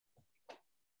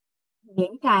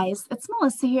Hey guys, it's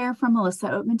Melissa here from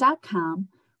melissaoatman.com.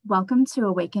 Welcome to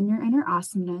Awaken Your Inner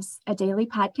Awesomeness, a daily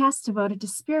podcast devoted to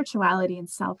spirituality and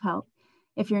self-help.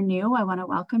 If you're new, I want to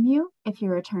welcome you. If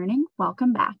you're returning,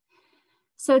 welcome back.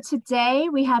 So today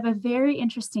we have a very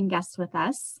interesting guest with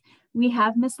us. We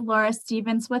have Miss Laura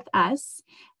Stevens with us,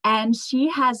 and she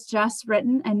has just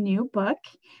written a new book.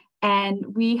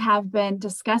 And we have been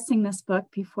discussing this book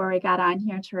before we got on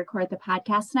here to record the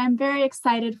podcast. And I'm very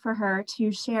excited for her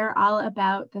to share all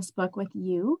about this book with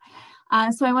you.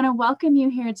 So I want to welcome you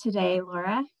here today,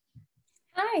 Laura.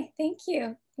 Hi, thank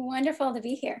you. Wonderful to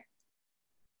be here.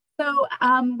 So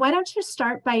why don't you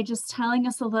start by just telling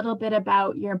us a little bit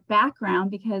about your background,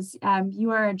 because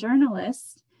you are a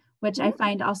journalist, which I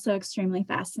find also extremely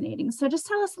fascinating. So just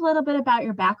tell us a little bit about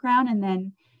your background and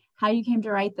then how you came to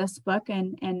write this book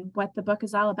and what the book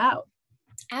is all about.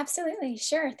 Absolutely.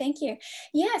 Sure. Thank you.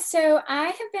 Yeah. So I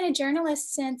have been a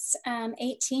journalist since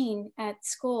 18 at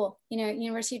school,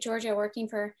 University of Georgia, working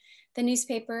for the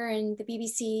newspaper and the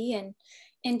BBC and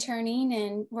interning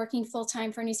and working full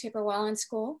time for a newspaper while in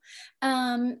school.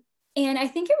 And I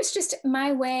think it was just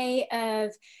my way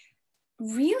of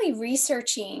really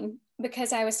researching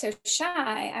because I was so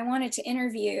shy. I wanted to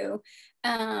interview.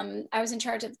 I was in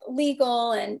charge of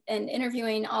legal and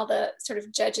interviewing all the sort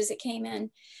of judges that came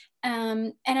in.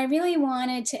 And I really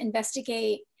wanted to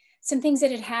investigate some things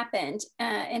that had happened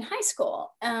in high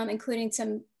school, including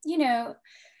some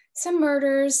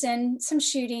murders and some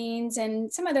shootings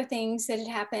and some other things that had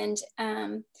happened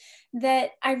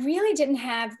that I really didn't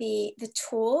have the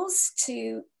tools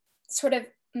to sort of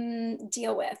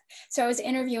deal with. So I was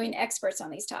interviewing experts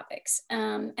on these topics.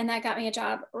 And that got me a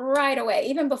job right away,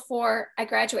 even before I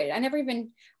graduated. I never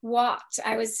even walked.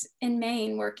 I was in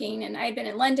Maine working and I had been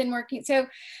in London working. So I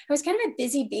was kind of a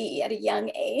busy bee at a young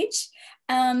age.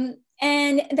 And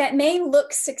that may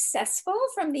look successful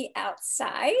from the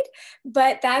outside,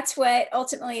 but that's what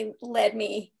ultimately led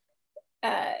me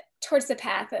towards the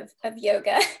path of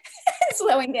yoga,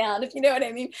 slowing down, if you know what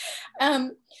I mean.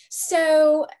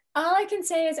 So all I can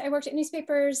say is I worked at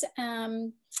newspapers,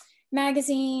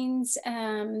 magazines,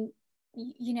 I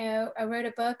wrote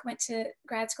a book, went to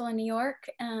grad school in New York,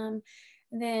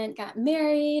 then got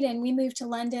married and we moved to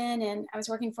London and I was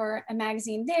working for a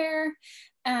magazine there.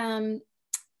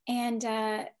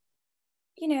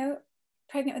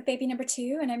 Pregnant with baby number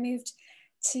 2, and I moved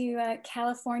to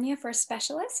California for a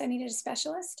specialist. I needed a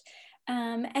specialist.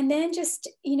 And then just,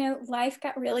 life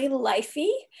got really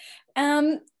lifey.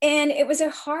 And it was a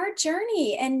hard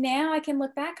journey. And now I can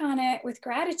look back on it with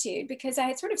gratitude because I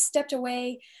had sort of stepped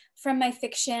away from my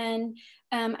fiction.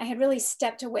 I had really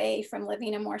stepped away from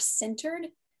living a more centered,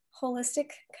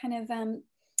 holistic kind of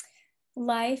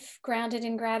life grounded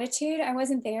in gratitude. I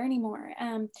wasn't there anymore.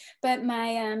 But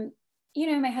my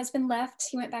husband left.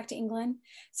 He went back to England.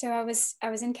 So I was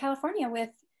in California with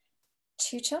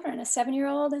 2 children, a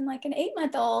 7-year-old and like an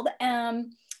 8-month-old.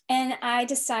 And I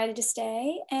decided to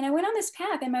stay. And I went on this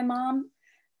path. And my mom,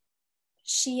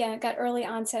 she got early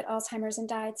onset Alzheimer's and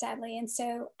died, sadly. And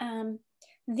so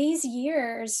these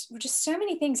years, just so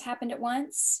many things happened at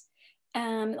once,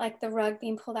 like the rug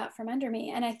being pulled out from under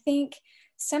me. And I think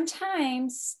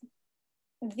sometimes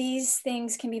these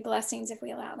things can be blessings if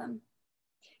we allow them.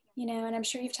 And I'm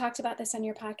sure you've talked about this on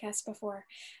your podcast before.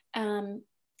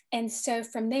 And so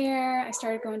from there, I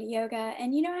started going to yoga.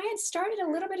 And, I had started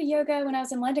a little bit of yoga when I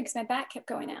was in London because my back kept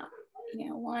going out,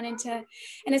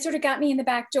 and it sort of got me in the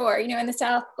back door. In the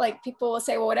South, like people will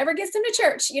say, well, whatever gets them to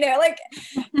church, and it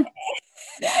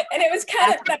was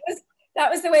kind of,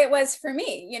 that was the way it was for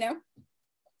me,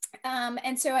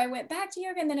 And so I went back to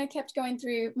yoga and then I kept going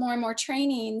through more and more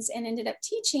trainings and ended up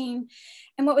teaching.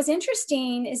 And what was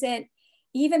interesting is that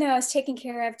even though I was taking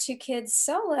care of 2 kids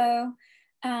solo,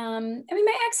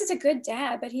 my ex is a good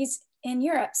dad, but he's in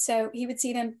Europe. So he would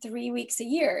see them 3 weeks a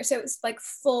year. So it was like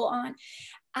full on.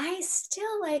 I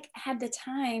still had the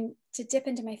time to dip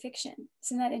into my fiction.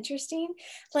 Isn't that interesting?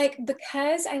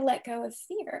 Because I let go of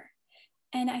fear.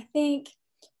 And I think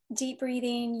deep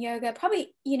breathing, yoga,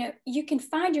 probably, you can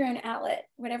find your own outlet,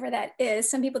 whatever that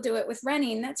is. Some people do it with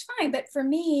running, that's fine. But for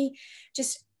me,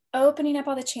 just opening up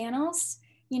all the channels,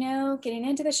 getting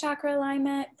into the chakra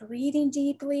alignment, breathing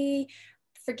deeply,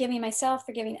 forgiving myself,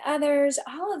 forgiving others,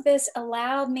 all of this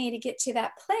allowed me to get to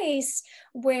that place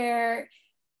where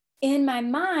in my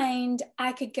mind,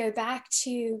 I could go back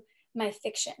to my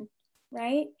fiction,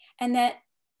 right? And that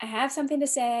I have something to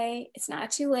say. It's not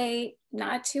too late,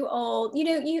 not too old.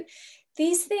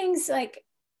 These things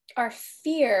are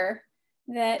fear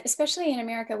that, especially in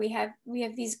America, we have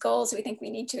these goals we think we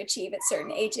need to achieve at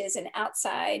certain ages and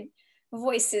outside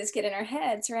voices get in our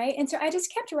heads, right? And so I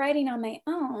just kept writing on my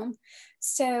own.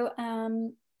 So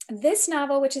this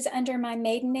novel, which is under my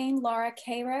maiden name, Laura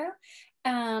Cairo,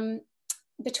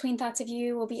 Between Thoughts of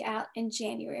You, will be out in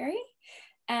January.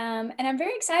 And I'm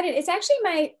very excited. It's actually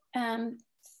my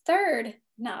third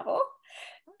novel.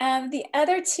 The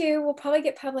other two will probably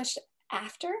get published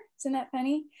after. Isn't that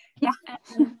funny? Yeah.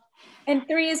 And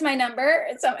 3 is my number.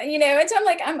 So, and so I'm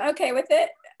like, I'm okay with it.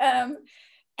 And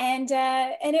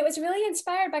it was really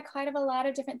inspired by quite a lot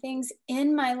of different things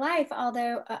in my life,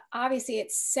 although obviously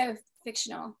it's so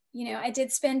fictional. I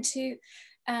did spend 2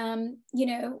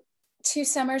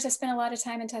 summers. I spent a lot of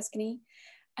time in Tuscany.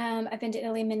 I've been to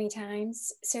Italy many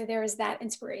times, so there was that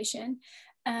inspiration.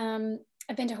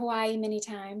 I've been to Hawaii many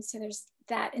times, so there's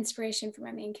that inspiration for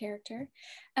my main character.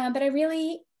 But I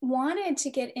really wanted to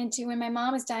get into, when my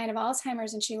mom was dying of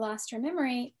Alzheimer's and she lost her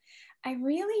memory, I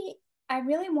really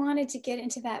wanted to get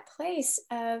into that place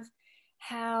of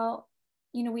how,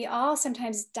 we all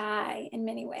sometimes die in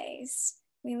many ways.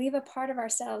 We leave a part of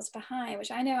ourselves behind,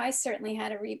 which I know I certainly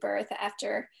had a rebirth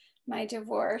after my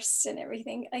divorce and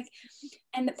everything,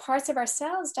 and the parts of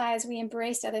ourselves die as we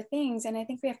embrace other things. And I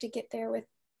think we have to get there with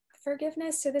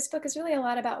forgiveness. So this book is really a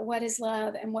lot about what is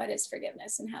love and what is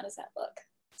forgiveness and how does that look.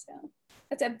 So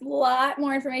that's a lot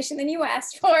more information than you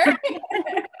asked for.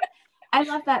 I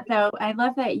love that, though. I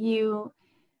love that you,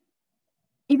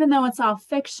 even though it's all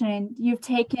fiction, you've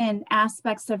taken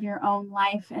aspects of your own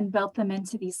life and built them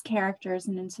into these characters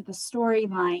and into the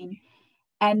storyline,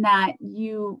 and that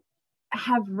you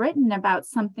have written about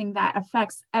something that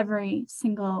affects every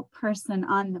single person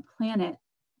on the planet.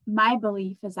 My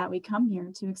belief is that we come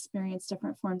here to experience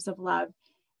different forms of love,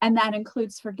 and that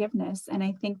includes forgiveness. And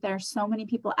I think there are so many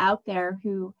people out there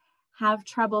who have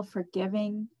trouble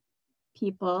forgiving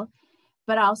people,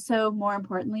 but also, more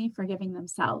importantly, forgiving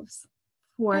themselves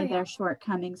for their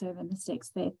shortcomings or the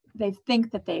mistakes they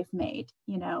think that they've made,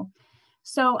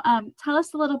 So tell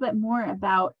us a little bit more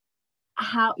about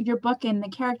how your book and the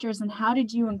characters, and how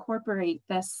did you incorporate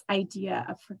this idea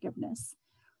of forgiveness?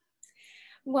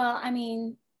 Well,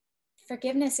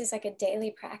 forgiveness is like a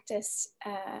daily practice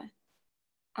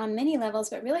on many levels,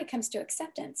 but really it comes to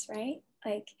acceptance, right?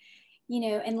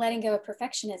 And letting go of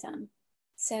perfectionism.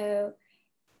 So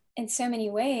in so many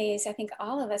ways, I think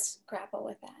all of us grapple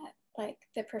with that. Like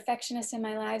the perfectionists in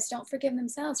my lives don't forgive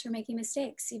themselves for making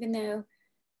mistakes, even though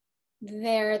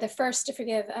they're the first to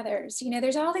forgive others.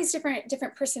 There's all these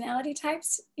different personality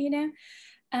types,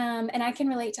 and I can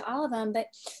relate to all of them. But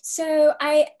so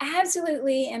I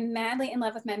absolutely am madly in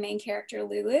love with my main character,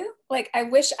 Lulu. I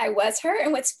wish I was her.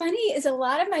 And what's funny is a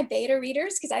lot of my beta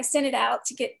readers, because I sent it out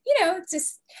to get,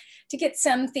 just to get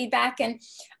some feedback. And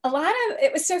a lot of,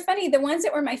 it was so funny. The ones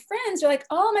that were my friends were like,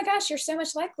 oh my gosh, you're so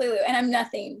much like Lulu. And I'm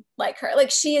nothing like her.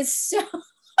 She is so,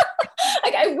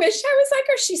 I wish I was like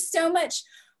her. She's so much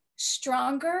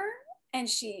stronger, and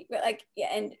she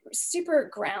and super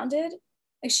grounded.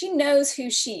 She knows who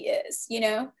she is,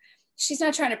 she's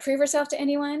not trying to prove herself to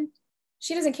anyone.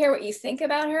 She doesn't care what you think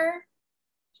about her,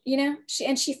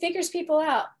 she figures people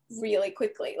out really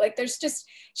quickly.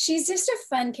 She's just a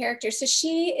fun character. So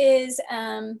she is,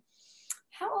 how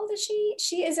old is she?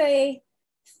 She is a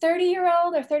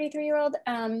 30-year-old or 33-year-old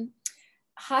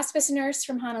hospice nurse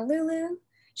from Honolulu.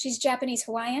 She's Japanese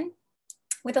Hawaiian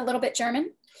with a little bit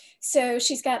German. So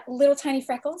she's got little tiny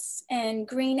freckles and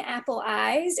green apple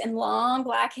eyes and long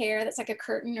black hair that's like a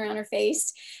curtain around her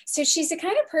face. So she's the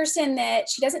kind of person that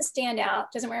she doesn't stand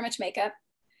out, doesn't wear much makeup.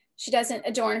 She doesn't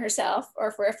adorn herself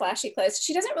or wear flashy clothes.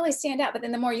 She doesn't really stand out, but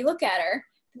then the more you look at her,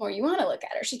 the more you want to look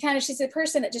at her. She's the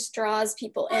person that just draws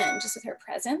people in just with her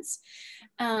presence.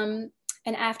 And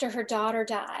after her daughter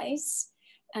dies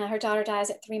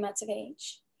at 3 months of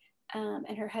age.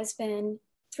 And her husband,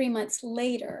 3 months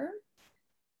later,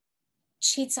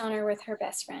 cheats on her with her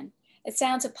best friend. It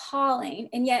sounds appalling,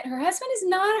 and yet her husband is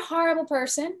not a horrible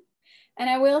person. And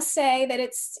I will say that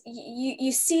it's,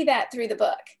 you see that through the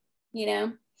book,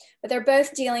 but they're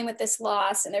both dealing with this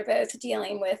loss, and they're both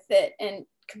dealing with it in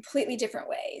completely different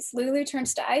ways. Lulu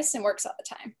turns to ice and works all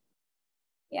the time.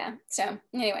 Yeah. So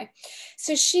anyway,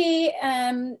 so she,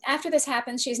 after this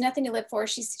happens, she has nothing to live for.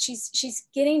 She's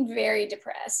getting very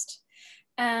depressed.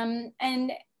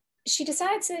 And she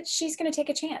decides that she's going to take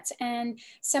a chance. And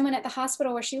someone at the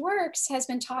hospital where she works has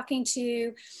been talking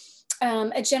to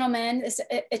a gentleman, this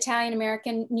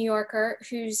Italian-American New Yorker,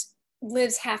 who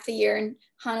lives half the year in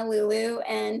Honolulu,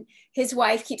 and his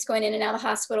wife keeps going in and out of the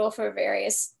hospital for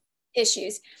various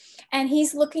issues. And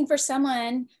he's looking for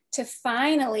someone to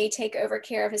finally take over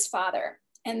care of his father.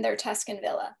 in their Tuscan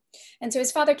villa. And so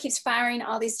his father keeps firing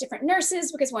all these different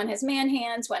nurses because one has man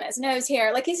hands, one has nose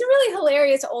hair. Like, he's a really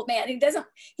hilarious old man.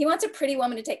 He wants a pretty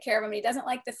woman to take care of him. He doesn't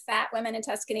like the fat women in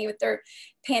Tuscany with their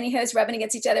pantyhose rubbing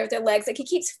against each other with their legs. Like, he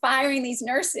keeps firing these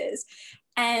nurses,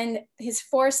 and his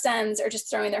 4 sons are just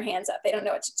throwing their hands up. They don't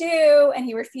know what to do. And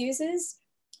he refuses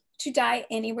to die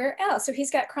anywhere else. So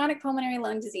he's got chronic pulmonary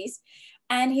lung disease,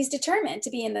 and he's determined to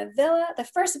be in the villa, the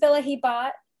first villa he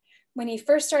bought when he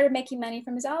first started making money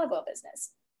from his olive oil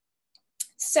business.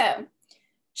 So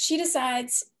she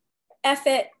decides, F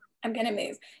it, I'm going to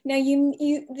move. Now,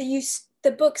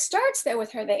 the book starts, though,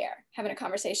 with her there having a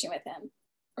conversation with him,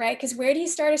 right? Because where do you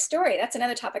start a story? That's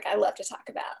another topic I love to talk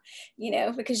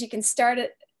about, because you can start a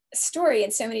story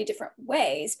in so many different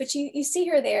ways, but you see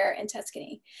her there in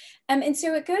Tuscany. And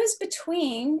so it goes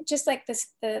between, just like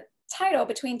the title,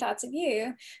 Between Thoughts of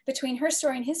You, between her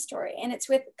story and his story. And it's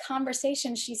with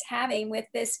conversations she's having with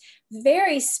this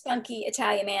very spunky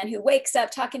Italian man who wakes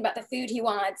up talking about the food he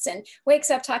wants and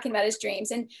wakes up talking about his dreams.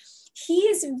 And he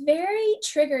is very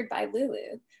triggered by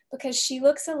Lulu because she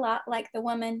looks a lot like the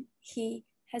woman he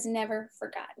has never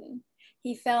forgotten.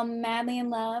 He fell madly in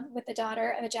love with the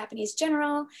daughter of a Japanese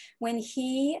general when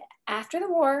he, after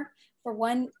the war, for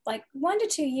 1 to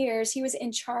 2 years, he was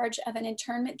in charge of an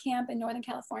internment camp in Northern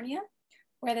California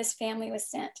where this family was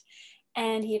sent.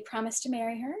 And he had promised to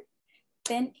marry her.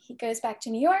 Then he goes back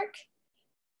to New York.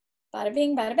 Bada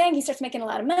bing, bada bang. He starts making a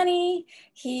lot of money.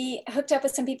 He hooked up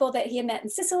with some people that he had met in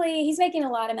Sicily. He's making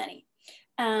a lot of money.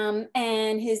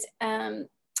 And his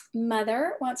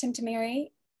mother wants him to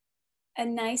marry a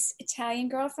nice Italian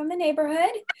girl from the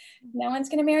neighborhood. No one's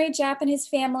going to marry a Jap in his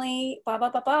family, blah,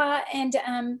 blah, blah, blah.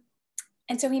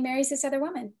 And so he marries this other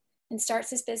woman and starts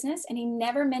this business, and he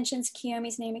never mentions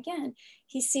Kiyomi's name again.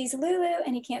 He sees Lulu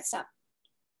and he can't stop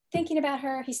thinking about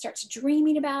her. He starts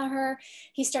dreaming about her.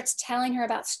 He starts telling her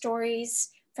about stories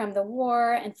from the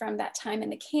war and from that time in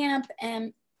the camp.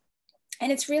 And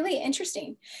it's really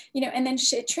interesting, and then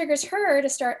it triggers her to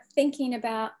start thinking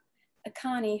about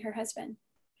Akani, her husband,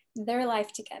 their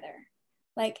life together.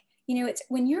 Like, it's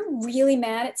when you're really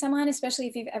mad at someone, especially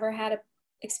if you've ever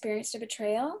experienced a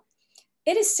betrayal,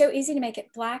 it is so easy to make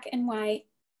it black and white.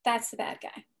 That's the bad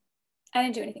guy. I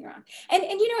didn't do anything wrong. And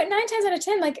 9 times out of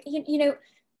 10, like,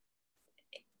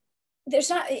 it's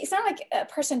not like a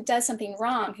person does something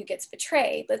wrong who gets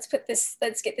betrayed. Let's get this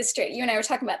straight. You and I were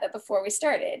talking about that before we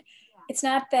started. Yeah. It's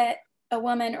not that a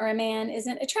woman or a man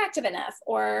isn't attractive enough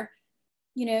or,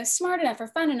 smart enough or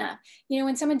fun enough.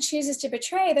 When someone chooses to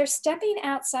betray, they're stepping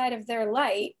outside of their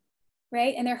light,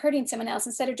 right? And they're hurting someone else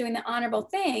instead of doing the honorable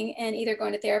thing and either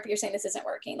going to therapy or saying this isn't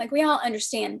working. Like, we all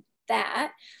understand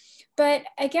that. But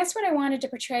I guess what I wanted to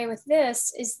portray with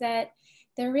this is that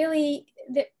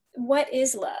what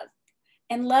is love?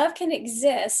 And love can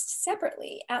exist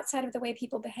separately outside of the way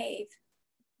people behave.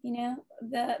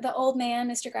 The old man,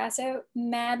 Mr. Grasso,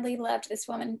 madly loved this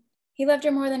woman. He loved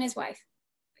her more than his wife,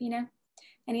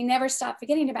 and he never stopped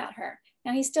forgetting about her.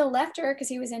 Now, he still left her because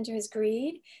he was into his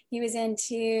greed. He was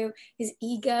into his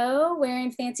ego,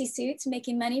 wearing fancy suits,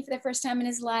 making money for the first time in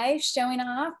his life, showing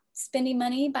off, spending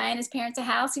money, buying his parents a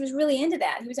house. He was really into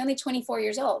that. He was only 24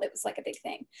 years old. It was like a big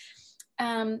thing.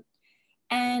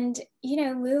 And,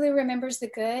 Lulu remembers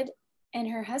the good in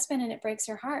her husband, and it breaks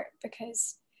her heart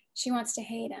because she wants to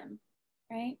hate him,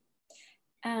 right?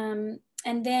 And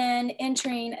then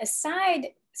entering a side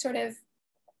sort of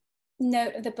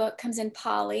note of the book comes in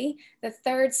Polly, the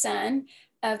third son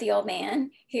of the old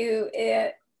man, who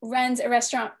runs a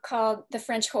restaurant called The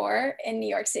French Whore in New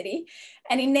York City.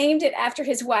 And he named it after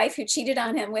his wife, who cheated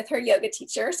on him with her yoga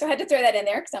teacher. So I had to throw that in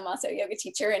there because I'm also a yoga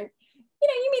teacher. And,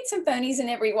 you meet some phonies in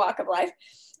every walk of life.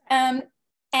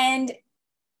 And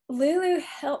Lulu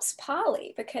helps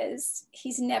Polly because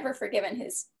he's never forgiven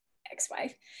his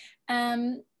ex-wife.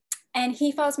 And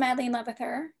he falls madly in love with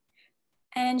her.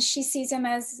 And she sees him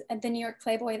as the New York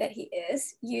playboy that he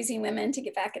is, using women to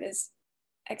get back at his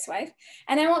ex-wife.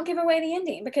 And I won't give away the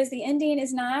ending because the ending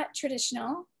is not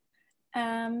traditional.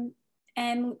 And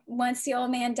once the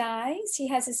old man dies, he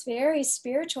has this very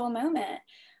spiritual moment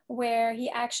where he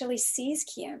actually sees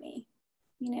Kiyomi,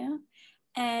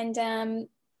 and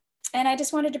I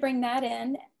just wanted to bring that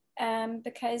in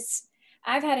because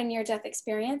I've had a near-death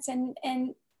experience,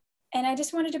 and I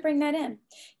just wanted to bring that in,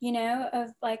 of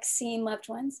like seeing loved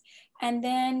ones. And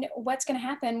then what's going to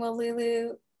happen? Will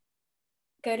Lulu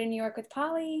go to New York with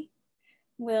Polly?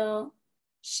 Will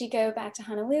she go back to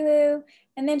Honolulu?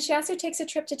 And then she also takes a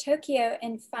trip to Tokyo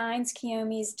and finds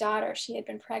Kiyomi's daughter. She had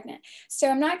been pregnant. So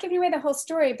I'm not giving away the whole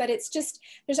story, but it's just,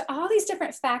 there's all these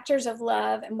different factors of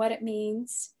love and what it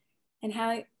means and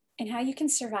how you can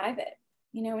survive it.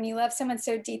 You know, when you love someone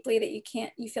so deeply that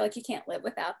you feel like you can't live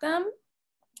without them,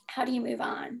 how do you move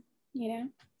on? You know,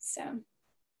 so.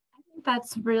 I think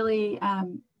that's really,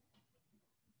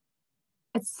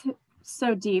 it's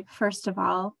so deep, first of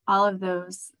all of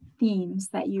those themes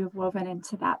that you've woven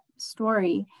into that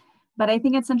story. But I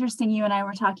think it's interesting, you and I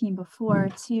were talking before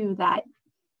too, that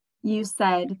you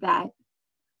said that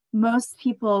most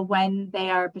people, when they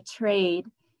are betrayed,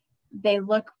 they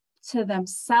look to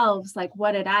themselves like,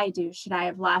 what did I do? Should I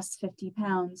have lost 50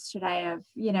 pounds? Should I have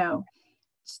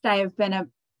been a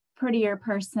prettier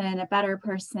person, a better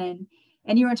person?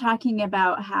 And you were talking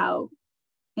about how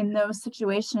in those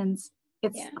situations,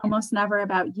 it's almost never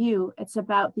about you. It's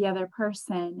about the other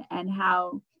person and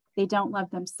how they don't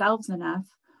love themselves enough,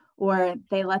 or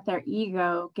they let their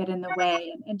ego get in the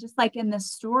way. And just like in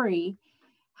this story,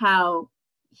 how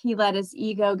he let his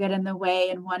ego get in the way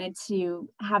and wanted to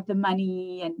have the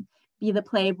money and be the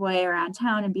playboy around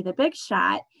town and be the big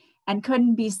shot, and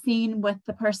couldn't be seen with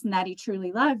the person that he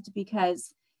truly loved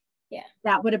because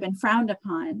that would have been frowned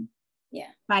upon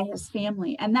by his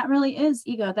family. And that really is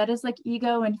ego. That is like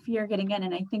ego and fear getting in.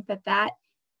 And I think that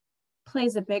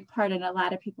plays a big part in a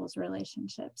lot of people's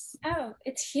relationships. Oh,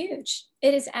 it's huge.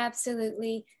 It is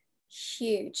absolutely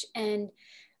huge. And,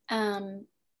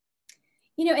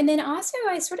 you know, and then also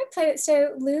I sort of played it.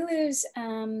 So Lulu's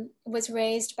was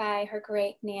raised by her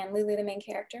great nan, Lulu, the main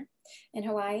character in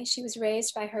Hawaii. She was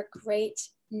raised by her great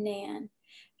nan.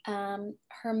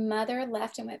 Her mother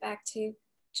left and went back to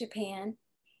Japan.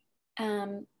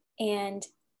 And,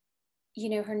 you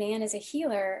know, her nan is a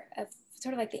healer of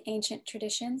sort of like the ancient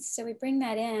traditions. So we bring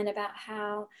that in about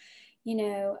how, you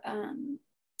know,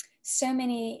 so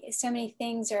many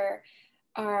things are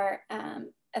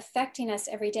affecting us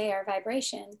every day, our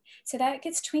vibration. So that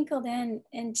gets sprinkled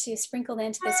into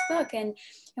this book. And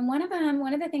one of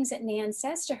the things that Nan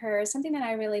says to her is something that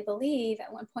I really believe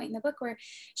at one point in the book, where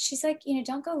she's like, you know,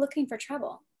 don't go looking for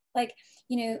trouble. Like,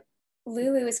 you know,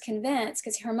 Lulu is convinced,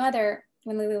 because her mother,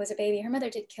 when Lulu was a baby, her mother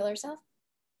did kill herself.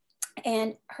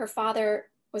 And her father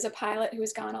was a pilot who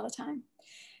was gone all the time.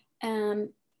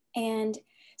 And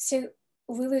so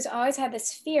Lulu's always had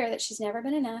this fear that she's never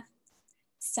been enough.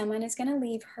 Someone is going to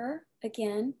leave her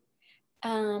again.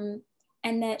 And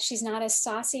that she's not as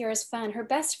saucy or as fun. Her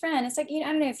best friend, it's like, you know,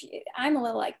 I don't know I'm a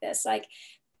little like this. Like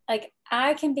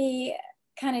I can be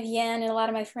kind of yin and a lot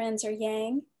of my friends are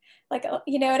yang. Like,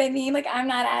 you know what I mean? Like, I'm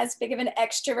not as big of an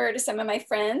extrovert as some of my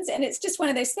friends. And it's just one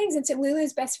of those things. And so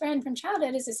Lulu's best friend from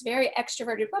childhood is this very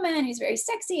extroverted woman who's very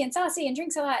sexy and saucy and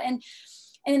drinks a lot. And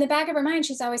in the back of her mind,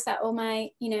 she's always thought, oh, my,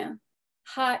 you know,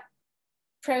 hot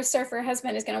pro surfer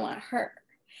husband is going to want her.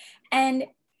 And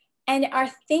our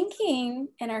thinking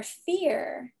and our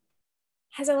fear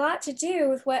has a lot to do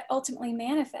with what ultimately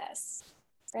manifests,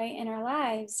 right, in our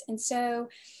lives. And so,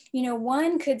 you know,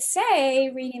 one could say,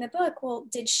 reading the book, well,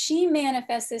 did she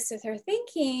manifest this with her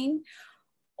thinking?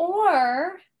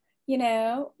 Or, you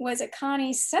know, was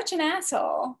Akani such an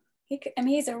asshole?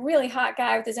 He's a really hot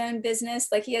guy with his own business.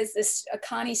 Like, he has this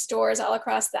Akani stores all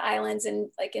across the islands and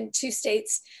like in 2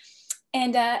 states.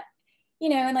 And, you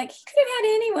know, and like, he could have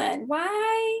had anyone.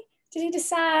 Why did he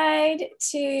decide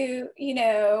to, you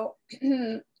know,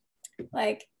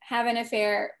 like, have an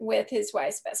affair with his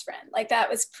wife's best friend? Like, that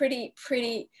was pretty,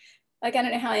 like, I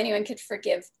don't know how anyone could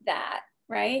forgive that,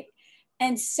 right?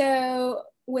 And so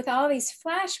with all these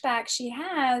flashbacks she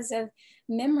has of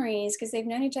memories, because they've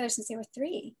known each other since they were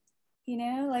 3, you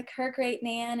know, like her great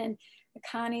nan and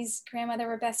Connie's grandmother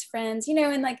were best friends, you know,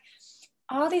 and like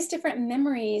all these different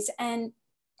memories. And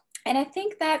I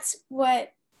think that's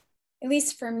what, at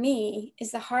least for me,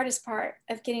 is the hardest part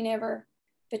of getting over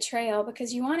betrayal,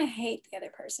 because you want to hate the other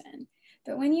person.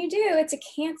 But when you do, it's a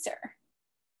cancer,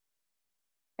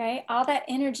 right? All that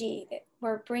energy that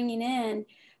we're bringing in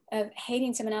of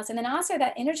hating someone else. And then also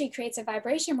that energy creates a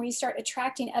vibration where you start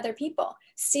attracting other people.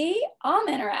 See, all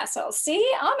men are assholes. See,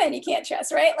 all men you can't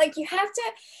trust, right? Like, you have to,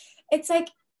 it's like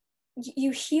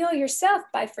you heal yourself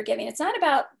by forgiving. It's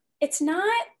not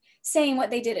saying what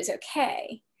they did is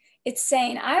okay. It's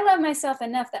saying, I love myself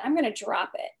enough that I'm going to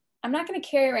drop it. I'm not going to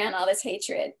carry around all this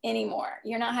hatred anymore.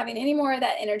 You're not having any more of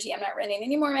that energy. I'm not running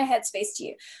any more of my headspace to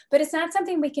you. But it's not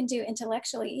something we can do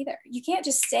intellectually either. You can't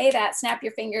just say that, snap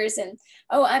your fingers, and,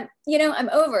 oh, I'm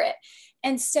over it.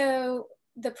 And so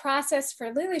the process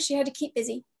for Lulu, she had to keep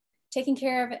busy. Taking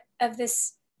care of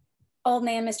this old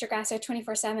man, Mr. Grasso,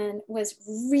 24/7 was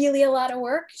really a lot of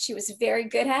work. She was very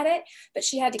good at it, but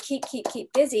she had to keep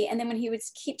busy. And then when he would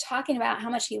keep talking about how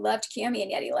much he loved Kiyomi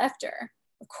and yet he left her,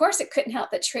 of course it couldn't help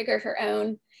but trigger her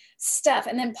own stuff.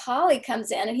 And then Polly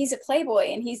comes in and he's a playboy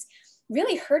and he's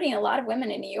really hurting a lot of women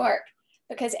in New York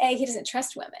because A, he doesn't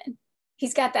trust women.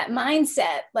 he's got that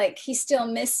mindset, like he still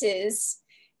misses,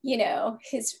 you know,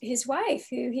 his wife,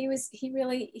 who he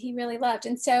really loved.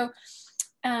 And so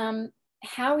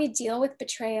how we deal with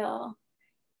betrayal,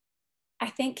 I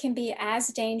think, can be as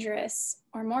dangerous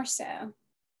or more so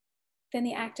than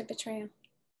the act of betrayal.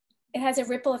 It has a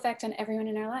ripple effect on everyone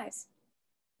in our lives,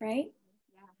 right?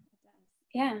 Yeah, it does.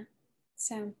 Yeah.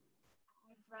 So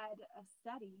I've read a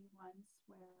study once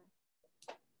where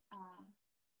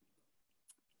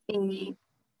a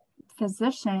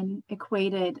physician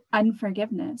equated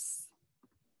unforgiveness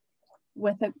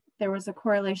with there was a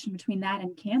correlation between that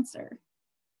and cancer.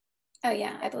 oh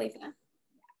yeah, I believe that.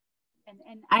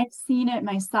 And I've seen it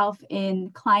myself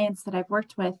in clients that I've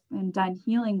worked with and done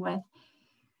healing with.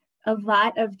 A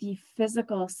lot of the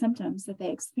physical symptoms that they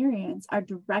experience are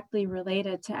directly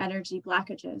related to energy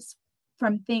blockages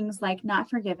from things like not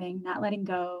forgiving, not letting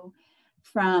go,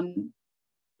 from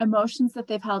emotions that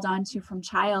they've held on to from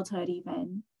childhood,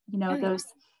 even, you know, those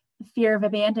fear of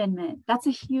abandonment. That's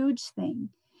a huge thing.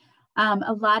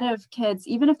 A lot of kids,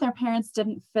 even if their parents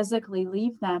didn't physically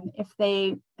leave them, if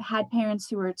they had parents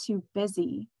who were too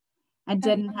busy and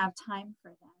didn't have time for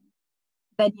them,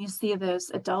 then you see those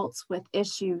adults with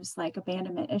issues like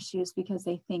abandonment issues because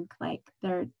they think like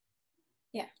they're,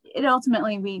 it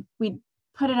ultimately, we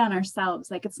put it on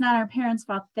ourselves. Like, it's not our parents'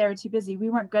 fault they were too busy. We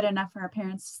weren't good enough for our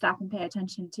parents to stop and pay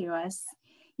attention to us,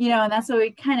 you know, and that's what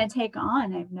we kind of take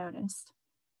on, I've noticed.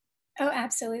 Oh,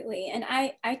 absolutely. And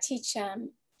I teach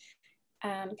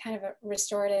kind of a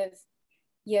restorative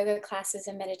yoga classes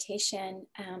and meditation,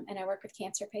 and I work with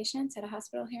cancer patients at a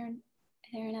hospital here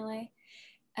in LA.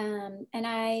 And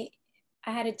I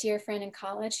had a dear friend in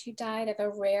college who died of a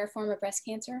rare form of breast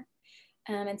cancer.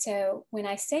 And so when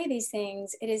I say these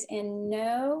things, it is in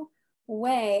no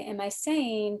way am I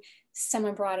saying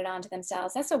someone brought it onto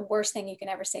themselves. That's the worst thing you can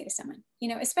ever say to someone, you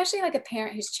know, especially like a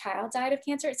parent whose child died of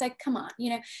cancer. It's like, come on, you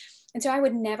know. And so I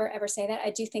would never, ever say that. I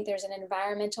do think there's an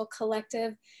environmental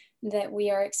collective that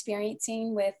we are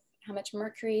experiencing with how much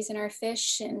mercury is in our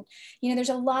fish. And, you know, there's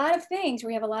a lot of things where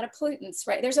we have a lot of pollutants,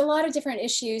 right? There's a lot of different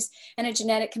issues and a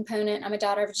genetic component. I'm a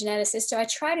daughter of a geneticist, so I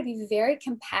try to be very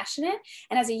compassionate.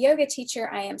 And as a yoga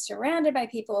teacher, I am surrounded by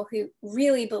people who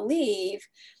really believe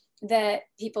that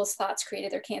people's thoughts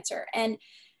created their cancer. And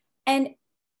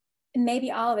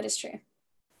maybe all of it is true,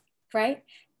 right?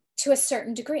 To a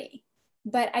certain degree.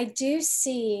 But I do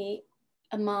see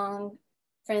among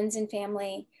friends and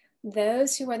family,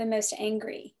 those who are the most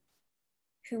angry,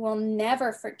 who will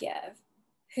never forgive,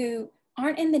 who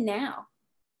aren't in the now,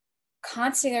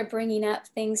 constantly are bringing up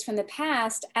things from the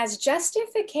past as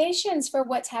justifications for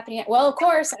what's happening. Well, of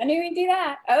course, I knew he'd do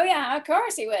that. Oh yeah, of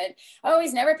course he would. Oh,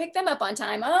 he's never picked them up on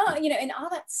time. Oh, you know, and all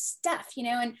that stuff, you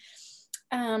know,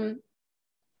 and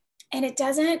it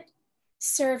doesn't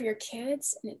serve your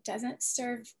kids, and it doesn't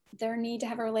serve their need to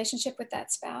have a relationship with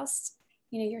that spouse,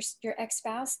 you know, your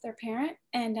ex-spouse, their parent,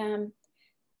 and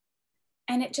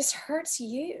it just hurts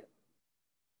you.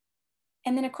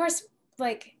 And then of course,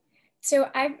 like, so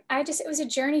I just, it was a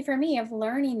journey for me of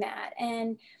learning that.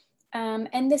 And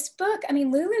this book, I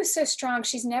mean, Lulu's so strong.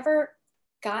 She's never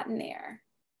gotten there.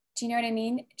 Do you know what I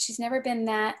mean? She's never been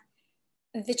that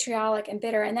vitriolic and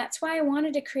bitter. And that's why I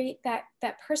wanted to create that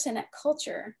person, that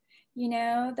culture, you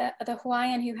know, the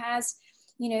Hawaiian who has,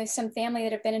 you know, some family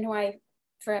that have been in Hawaii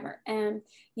forever, and,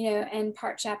 you know, and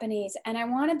part Japanese. And I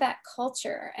wanted that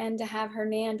culture, and to have her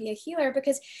man be a healer,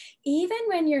 because even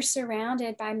when you're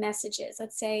surrounded by messages,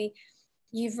 let's say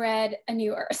you've read A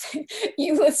New Earth,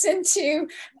 you listen to,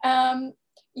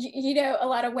 you know, a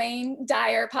lot of Wayne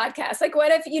Dyer podcasts. Like,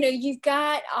 what if, you know, you've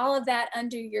got all of that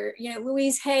under your, you know,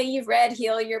 Louise Hay, you've read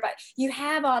Heal Your Body, you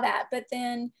have all that, but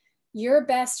then your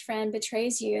best friend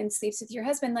betrays you and sleeps with your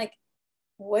husband. Like,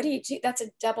 what do you do? That's a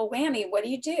double whammy. What do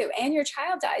you do? And your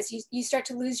child dies. You start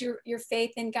to lose your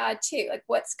faith in God too. Like,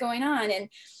 what's going on? And,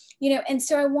 you know, and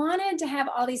so I wanted to have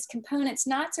all these components,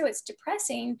 not so it's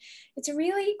depressing. It's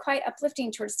really quite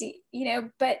uplifting towards the, you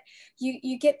know, but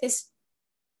you get this,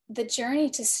 the journey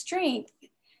to strength.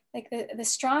 Like the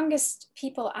strongest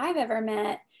people I've ever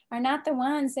met are not the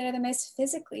ones that are the most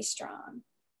physically strong.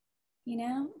 You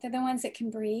know, they're the ones that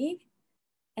can breathe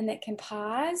and that can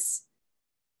pause,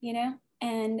 you know.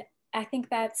 And I think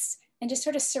that's, and just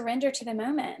sort of surrender to the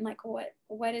moment, and like,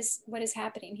 what is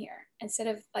happening here, instead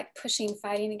of like pushing,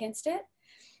 fighting against it.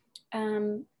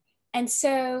 And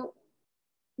so,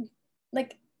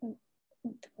 like,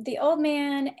 the old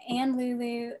man and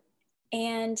Lulu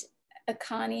and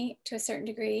Akani to a certain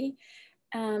degree,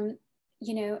 you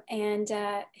know, and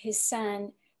his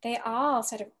son, they all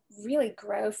sort of really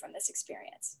grow from this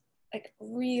experience. Like,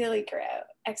 really grow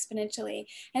exponentially.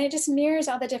 And it just mirrors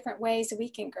all the different ways that we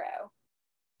can grow,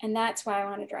 And that's why I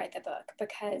wanted to write the book,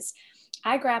 because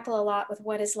I grapple a lot with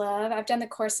what is love. I've done the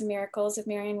Course in Miracles of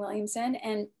Marianne Williamson,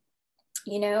 and,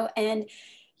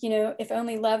 if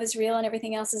only love is real and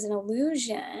everything else is an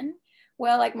illusion.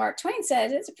 Well, like Mark Twain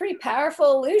said, it's a pretty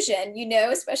powerful illusion,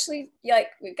 especially like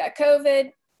we've got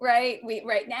COVID, right?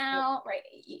 Right now, right?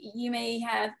 You may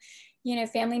have,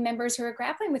 family members who are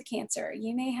grappling with cancer.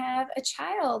 You may have a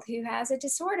child who has a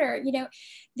disorder.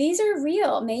 These are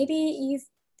real. Maybe you've,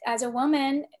 as a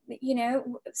woman,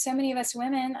 so many of us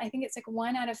women, I think it's like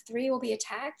 1 out of 3 will be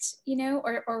attacked,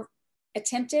 or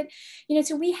attempted,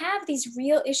 so we have these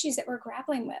real issues that we're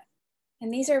grappling with.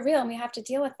 And these are real and we have to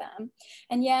deal with them.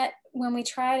 And yet when we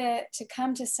try to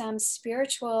come to some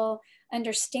spiritual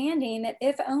understanding that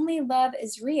if only love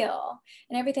is real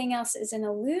and everything else is an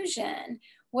illusion,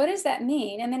 what does that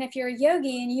mean? And then if you're a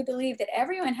yogi and you believe that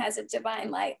everyone has a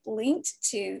divine light linked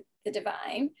to the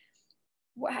divine,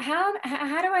 how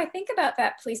do I think about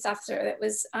that police officer that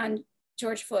was on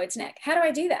George Floyd's neck? How do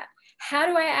I do that? How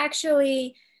do I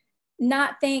actually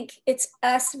not think it's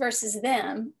us versus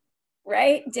them,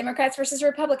 right? Democrats versus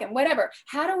Republican, whatever.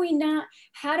 How do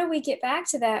we get back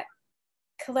to that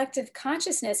collective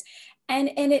consciousness?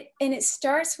 And it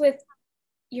starts with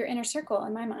your inner circle,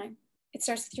 in my mind. It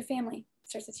starts with your family. It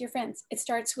starts with your friends. It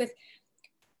starts with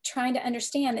trying to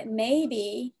understand that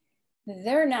maybe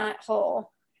they're not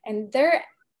whole and they're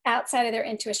outside of their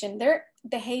intuition. They're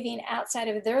behaving outside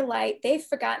of their light. They've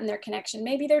forgotten their connection.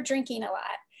 Maybe they're drinking a lot.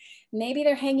 Maybe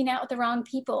they're hanging out with the wrong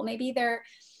people. Maybe they're,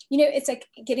 it's like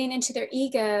getting into their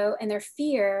ego, and their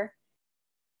fear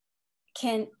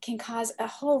can cause a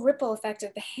whole ripple effect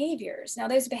of behaviors. Now,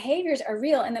 those behaviors are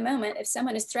real in the moment. If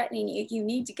someone is threatening you, you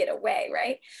need to get away,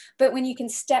 right? But when you can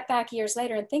step back years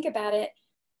later and think about it,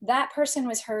 that person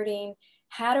was hurting.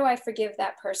 How do I forgive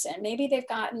that person? Maybe they've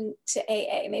gotten to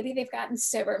AA. Maybe they've gotten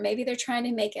sober. Maybe they're trying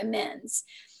to make amends.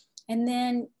 And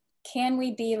then can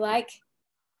we be like,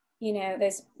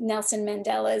 those Nelson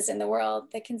Mandelas in the world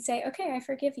that can say, okay, I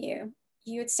forgive you.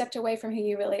 You had stepped away from who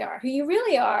you really are. Who you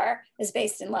really are is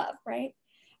based in love, right?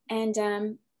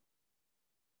 And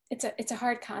it's a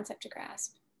hard concept to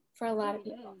grasp for a lot of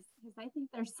people. Because I think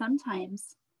there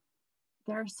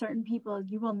are certain people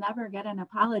you will never get an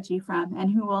apology from,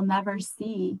 and who will never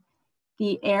see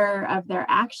the error of their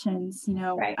actions.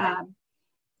 Right.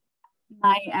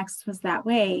 My ex was that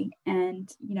way, and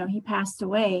he passed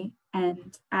away,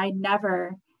 and I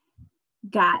never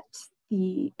got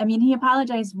he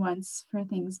apologized once for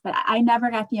things, but I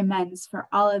never got the amends for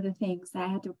all of the things that I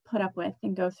had to put up with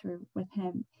and go through with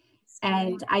him.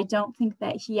 And I don't think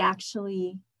that he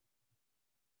actually,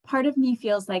 part of me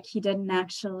feels like he didn't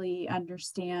actually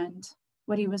understand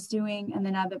what he was doing. And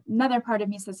then another part of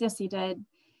me says, yes, he did.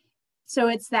 So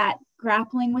it's that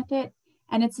grappling with it.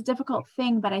 And it's a difficult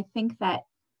thing, but I think that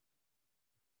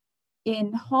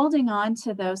in holding on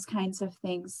to those kinds of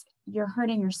things, you're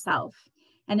hurting yourself.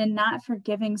 And in not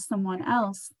forgiving someone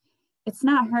else, it's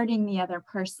not hurting the other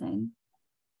person.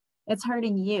 It's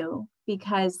hurting you,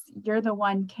 because you're the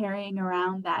one carrying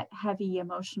around that heavy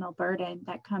emotional burden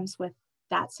that comes with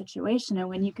that situation. And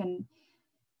when you can,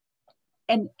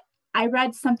 and I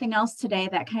read something else today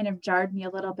that kind of jarred me a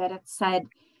little bit. It said,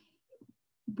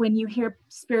 when you hear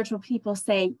spiritual people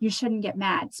say you shouldn't get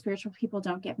mad, spiritual people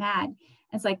don't get mad.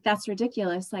 It's like, that's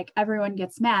ridiculous. Like, everyone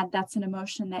gets mad. That's an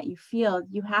emotion that you feel.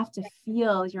 You have to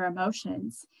feel your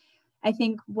emotions. I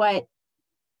think what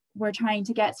we're trying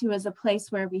to get to is a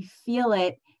place where we feel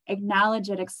it, acknowledge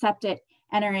it, accept it,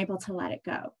 and are able to let it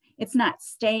go. It's not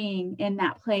staying in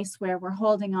that place where we're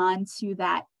holding on to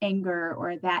that anger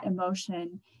or that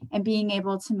emotion and being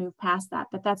able to move past that.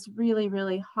 But that's really,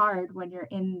 really hard when you're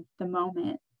in the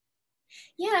moment.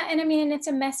 Yeah. And it's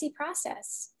a messy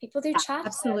process. People do chocolate.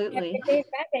 Absolutely. Bad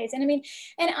days. And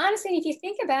and honestly, if you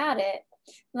think about it,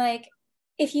 like,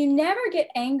 if you never get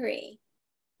angry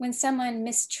when someone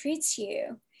mistreats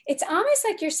you, it's almost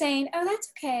like you're saying, oh, that's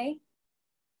okay.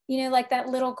 Like that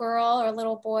little girl or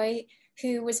little boy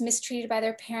who was mistreated by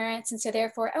their parents. And so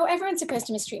therefore, oh, everyone's supposed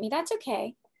to mistreat me. That's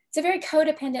okay. It's a very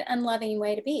codependent, unloving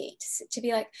way to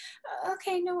be like, oh,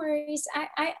 okay, no worries.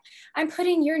 I'm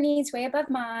putting your needs way above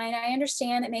mine. I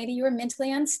understand that maybe you were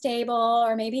mentally unstable,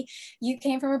 or maybe you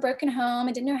came from a broken home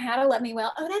and didn't know how to love me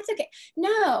well. Oh, that's okay.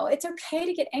 No, it's okay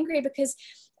to get angry, because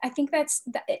I think that's,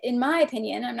 in my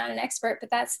opinion, I'm not an expert, but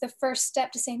that's the first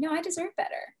step to say, no, I deserve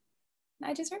better.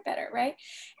 I deserve better, right?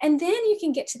 And then you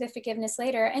can get to the forgiveness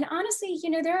later. And honestly,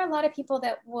 there are a lot of people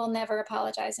that will never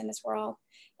apologize in this world,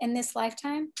 in this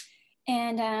lifetime.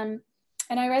 And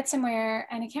I read somewhere,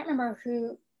 and I can't remember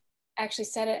who actually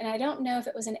said it, and I don't know if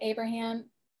it was an Abraham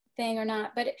thing or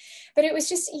not, but it was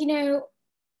just,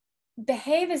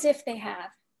 behave as if they have.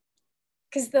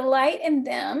 because the light in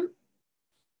them,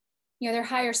 their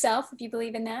higher self, if you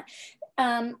believe in that,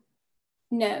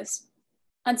 knows.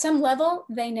 On some level,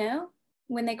 they know.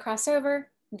 When they cross over,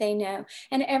 they know.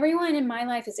 And everyone in my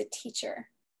life is a teacher,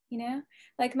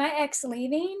 like my ex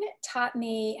leaving taught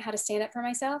me how to stand up for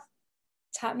myself,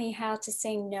 taught me how to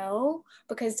say no,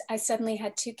 because I suddenly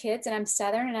had 2 kids and I'm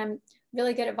Southern and I'm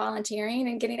really good at volunteering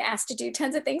and getting asked to do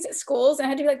tons of things at schools. And I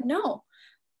had to be like, no,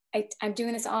 I'm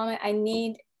doing this all. I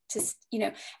need to,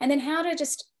 and then how to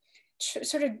just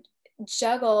sort of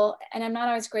juggle. And I'm not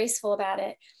always graceful about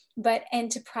it, and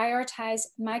to prioritize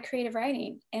my creative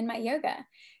writing and my yoga.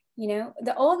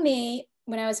 The old me,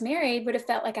 when I was married, would have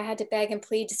felt like I had to beg and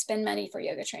plead to spend money for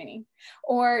yoga training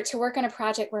or to work on a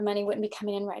project where money wouldn't be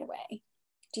coming in right away.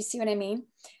 Do you see what I mean?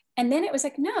 And then it was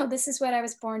like, no, this is what I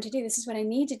was born to do. This is what I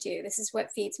need to do. This is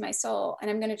what feeds my soul. And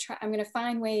I'm going to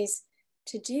find ways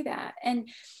to do that. And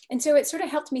so it sort of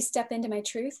helped me step into my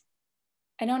truth.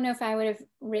 I don't know if I would have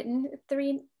written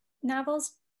 3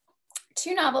 novels,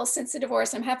 2 novels since the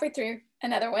divorce. I'm halfway through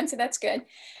another one, so that's good.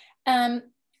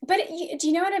 But do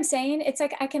you know what I'm saying? It's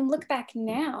like I can look back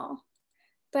now,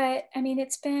 but I mean,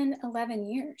 it's been 11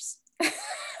 years.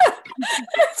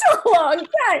 That's a long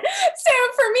time. So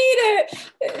for me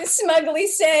to smugly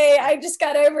say I just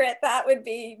got over it, that would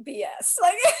be BS.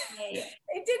 Like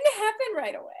it didn't happen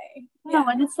right away. No,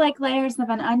 and it's like layers of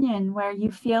an onion where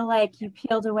you feel like you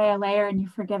peeled away a layer and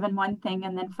you've forgiven one thing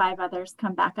and then 5 others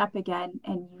come back up again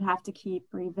and you have to keep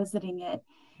revisiting it.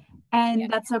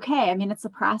 And that's okay. I mean, it's a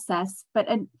process. But,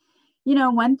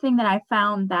 one thing that I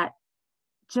found that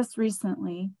just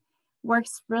recently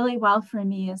works really well for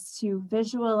me is to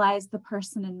visualize the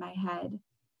person in my head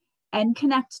and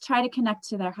try to connect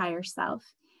to their higher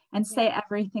self and say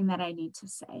everything that I need to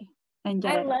say and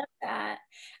get I love that.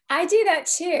 I do that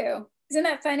too. Isn't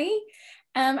that funny?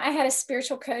 I had a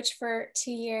spiritual coach for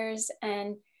 2 years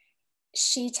and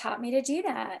she taught me to do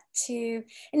that too.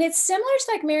 And it's similar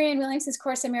to like Marianne Williamson's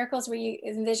Course in Miracles, where you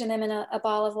envision them in a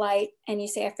ball of light and you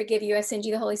say, I forgive you, I send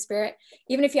you the Holy Spirit.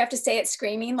 Even if you have to say it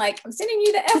screaming, like I'm sending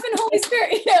you the effing Holy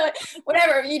Spirit, like,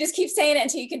 whatever, you just keep saying it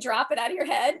until you can drop it out of your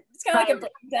head. It's kind of like a brain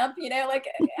dump, like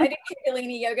I do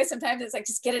Kundalini yoga. Sometimes it's like,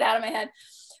 just get it out of my head.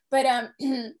 But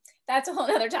that's a whole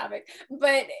nother topic.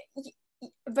 But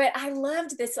I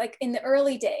loved this, like in the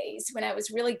early days when I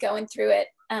was really going through it,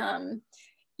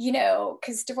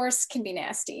 because divorce can be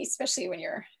nasty, especially when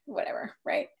you're whatever,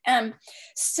 right?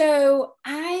 So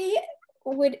I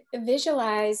would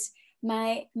visualize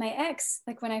my ex,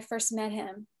 like when I first met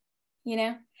him,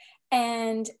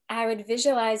 and I would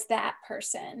visualize that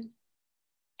person,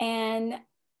 and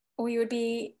we would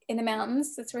be in the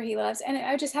mountains. That's where he lives, and I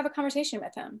would just have a conversation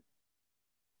with him,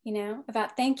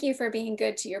 about thank you for being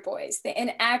good to your boys,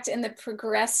 and act in the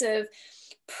progressive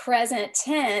present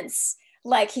tense,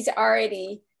 like he's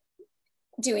already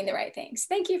doing the right things.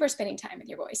 Thank you for spending time with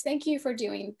your boys. Thank you for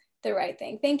doing the right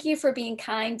thing. Thank you for being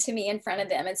kind to me in front of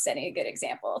them and setting a good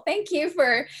example. Thank you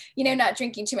for, not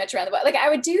drinking too much around the body. Like I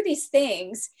would do these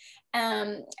things.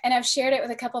 And I've shared it with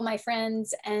a couple of my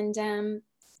friends and, and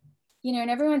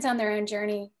everyone's on their own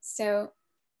journey. So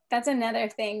that's another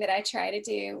thing that I try to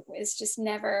do is just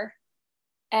never,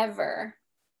 ever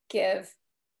give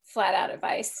flat out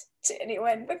advice to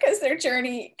anyone because their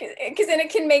journey, because then it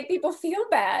can make people feel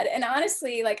bad. And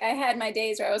honestly, like I had my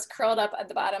days where I was curled up at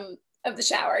the bottom of the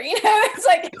shower, it's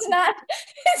like, it's not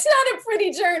a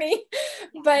pretty journey,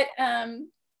 but I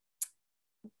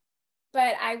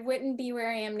wouldn't be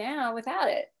where I am now without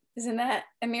it. Isn't that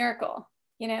a miracle?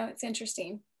 It's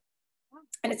interesting.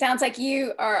 And it sounds like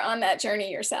you are on that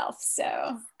journey yourself.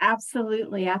 So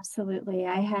absolutely.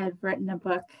 I had written a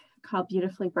book called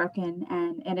Beautifully Broken,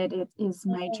 and it is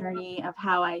my journey of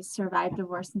how I survived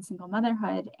divorce and single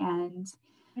motherhood. And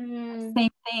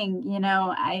same thing,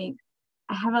 I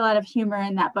have a lot of humor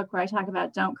in that book where I talk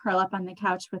about don't curl up on the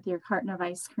couch with your carton of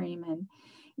ice cream and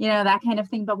that kind of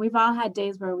thing. But we've all had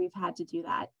days where we've had to do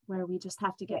that, where we just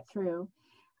have to get through.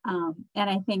 And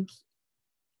I think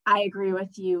I agree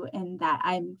with you in that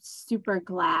I'm super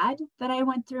glad that I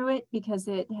went through it because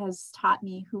it has taught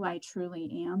me who I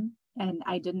truly am. And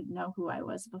I didn't know who I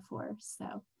was before.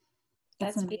 So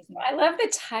that's beautiful. I love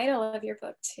the title of your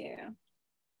book too.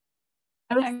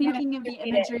 I was thinking of the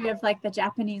imagery of like the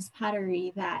Japanese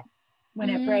pottery that when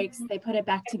it breaks, they put it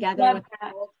back together with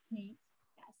gold paint.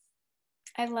 Yes.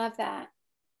 I love that.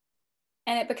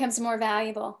 And it becomes more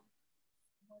valuable.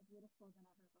 More beautiful than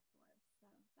ever before. So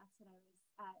that's what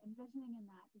I was envisioning in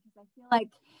that, because I feel like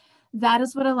that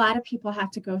is what a lot of people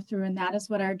have to go through. And that is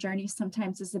what our journey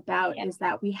sometimes is about, is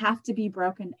that we have to be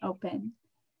broken open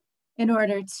in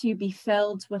order to be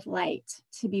filled with light,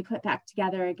 to be put back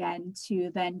together again,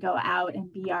 to then go out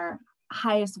and be our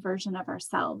highest version of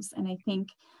ourselves. And I think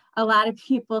a lot of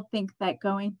people think that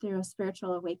going through a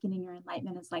spiritual awakening or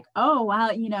enlightenment is like, oh,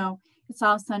 well, you know, it's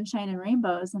all sunshine and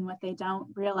rainbows. And what they don't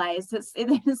realize is it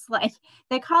is like,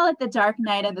 they call it the dark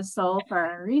night of the soul for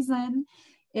a reason.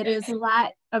 It is a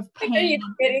lot of pain. Are you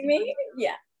kidding me?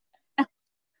 Yeah.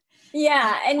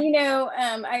 Yeah. And, you know,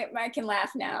 I can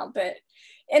laugh now, but,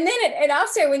 and then it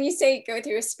also, when you say go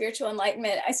through a spiritual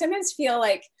enlightenment, I sometimes feel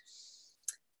like,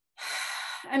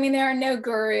 I mean, there are no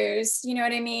gurus, you know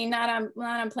what I mean? Not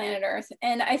on planet Earth.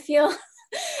 And I feel, and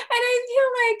I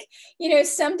feel like, you know,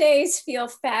 some days feel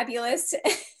fabulous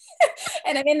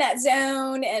and I'm in that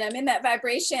zone and I'm in that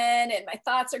vibration and my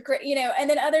thoughts are great, you know, and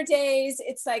then other days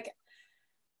it's like,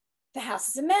 the house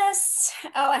is a mess.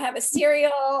 Oh, I have a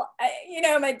cereal.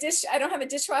 I don't have a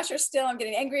dishwasher still. I'm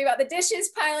getting angry about the dishes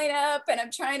piling up and I'm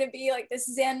trying to be like this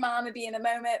Zen mom and be in the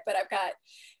moment, but I've got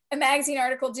a magazine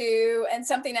article due and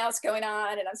something else going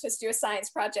on and I'm supposed to do a science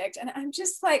project. And I'm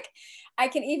just like, I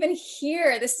can even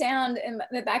hear the sound in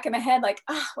the back of my head, like,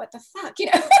 oh, what the fuck, you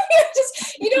know,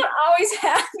 you don't always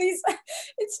have these,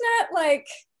 it's not like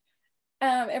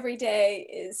every day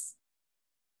is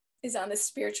on the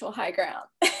spiritual high ground.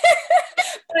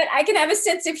 But I can have a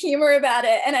sense of humor about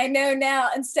it. And I know now,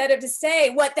 instead of to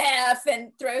say, what the F,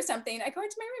 and throw something, I go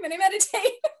into my room and I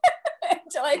meditate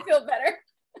until I feel better.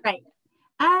 Right.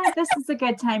 This is a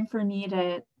good time for me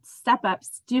to step up,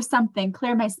 do something,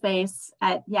 clear my space.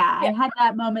 I had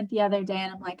that moment the other day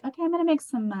and I'm like, okay, I'm going to make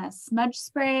some smudge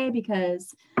spray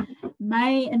because my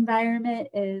environment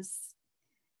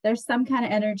there's some kind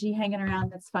of energy hanging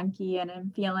around that's funky and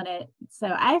I'm feeling it. So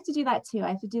I have to do that too. I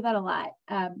have to do that a lot.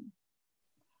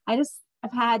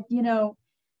 I've had, you know,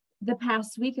 the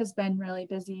past week has been really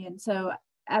busy. And so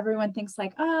everyone thinks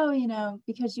like, oh, you know,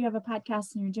 because you have a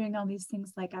podcast and you're doing all these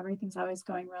things, like everything's always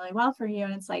going really well for you.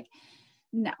 And it's like,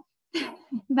 no,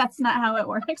 that's not how it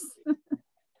works.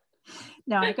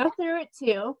 No, I go through it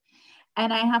too.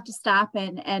 And I have to stop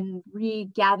and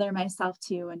regather myself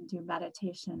too and do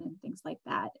meditation and things like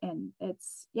that. And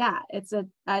it's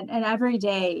an every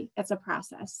day, it's a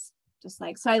process. Just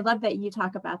like, so I love that you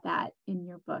talk about that in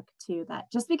your book too,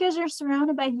 that just because you're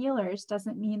surrounded by healers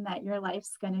doesn't mean that your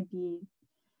life's going to be,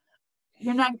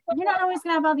 you're not always going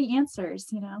to have all the answers,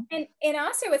 you know? And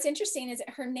also what's interesting is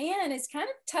that Hernan is kind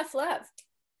of tough love,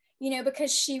 you know,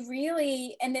 because she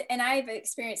really, and I've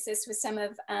experienced this with some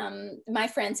of my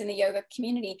friends in the yoga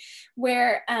community,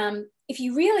 where if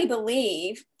you really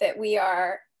believe that we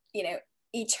are, you know,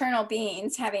 eternal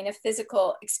beings having a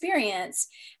physical experience,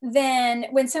 then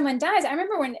when someone dies, I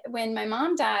remember when my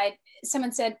mom died,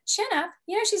 someone said, chin up,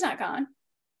 you know, she's not gone,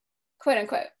 quote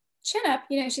unquote, chin up,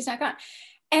 you know, she's not gone.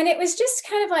 And it was just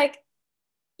kind of like,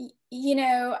 you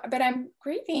know, but I'm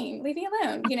grieving, leave me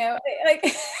alone, you know, like,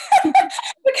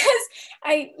 because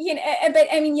you know, but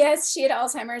I mean, yes, she had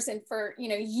Alzheimer's, and for, you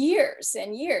know, years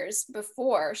and years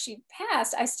before she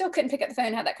passed, I still couldn't pick up the phone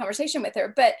and have that conversation with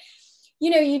her. But, you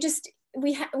know, you just,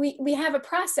 we have a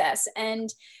process. And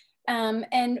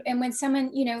when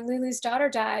someone, you know, Lulu's daughter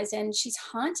dies and she's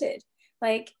haunted,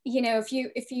 like, you know,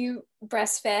 if you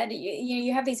breastfed,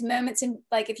 you have these moments, in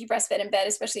like, if you breastfed in bed,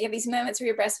 especially, you have these moments where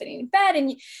you're breastfeeding in bed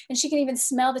and she can even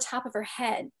smell the top of her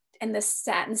head and the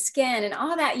satin skin and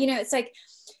all that, you know, it's like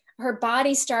her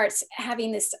body starts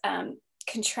having this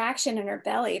contraction in her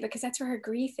belly, because that's where her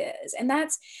grief is. And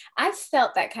I've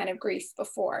felt that kind of grief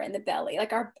before in the belly.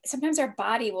 Like sometimes our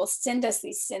body will send us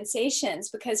these sensations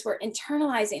because we're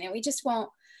internalizing and we just won't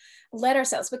let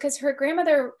ourselves, because her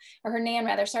grandmother, or her nan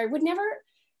rather, would never,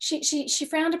 she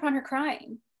frowned upon her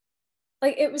crying.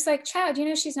 Like, it was like, child, you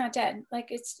know, she's not dead. Like,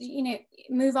 it's, you know,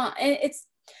 move on. And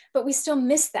but we still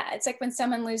miss that. It's like when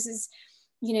someone loses,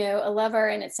 you know, a lover,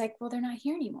 and it's like, well, they're not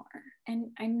here anymore. And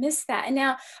I miss that. And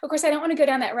now, of course, I don't want to go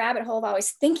down that rabbit hole of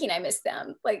always thinking I miss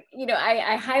them. Like, you know,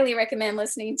 I highly recommend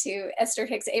listening to Esther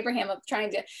Hicks Abraham, of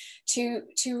trying to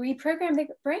reprogram the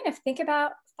brain, of think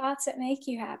about thoughts that make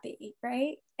you happy,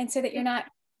 right? And so that you're not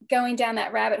going down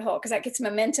that rabbit hole, because that gets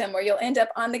momentum where you'll end up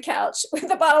on the couch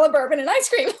with a bottle of bourbon and ice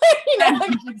cream. You know,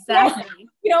 like, exactly.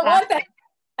 You don't want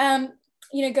that.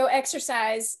 You know, go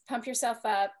exercise, pump yourself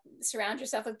up, surround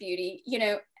yourself with beauty, you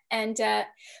know, and,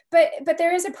 but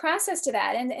there is a process to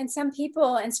that. And some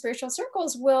people in spiritual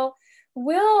circles will,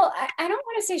 I don't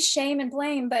want to say shame and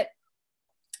blame, but,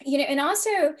 you know, and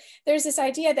also there's this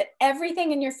idea that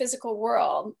everything in your physical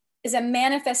world is a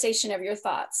manifestation of your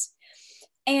thoughts.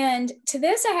 And to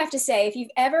this, I have to say, if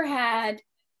you've ever had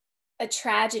a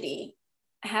tragedy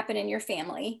happen in your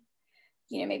family,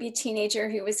 maybe a teenager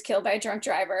who was killed by a drunk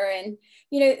driver. And,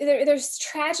 there's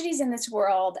tragedies in this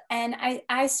world. And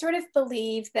I sort of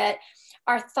believe that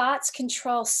our thoughts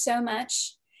control so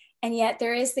much. And yet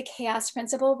there is the chaos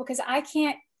principle, because I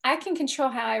can control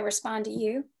how I respond to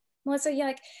you, Melissa. You're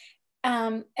like,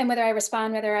 and whether I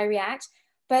respond, whether I react,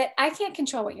 but I can't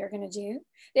control what you're going to do.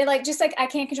 They're like, just like I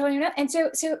can't control you. And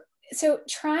so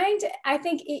trying to, I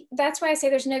think that's why I say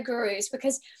there's no gurus,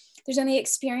 because there's only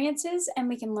experiences, and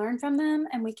we can learn from them,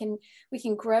 and we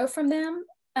can grow from them.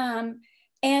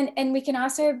 And we can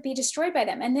also be destroyed by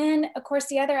them. And then of course,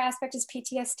 the other aspect is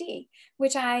PTSD,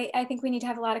 which I think we need to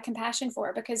have a lot of compassion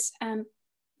for, because,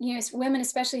 women,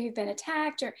 especially who've been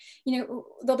attacked, or,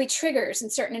 there'll be triggers in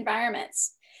certain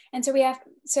environments. And so we have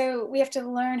to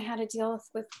learn how to deal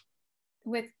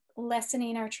with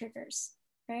lessening our triggers,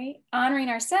 right? Honoring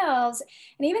ourselves,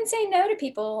 and even saying no to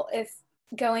people. If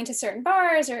going to certain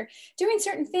bars or doing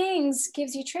certain things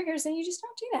gives you triggers, then you just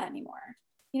don't do that anymore.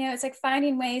 It's like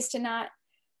finding ways to not,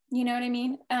 you know what I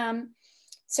mean?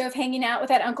 So if hanging out with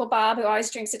that Uncle Bob who always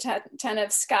drinks a ton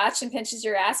of scotch and pinches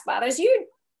your ass bothers you,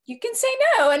 you can say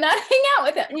no and not hang out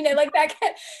with him, like that.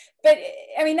 But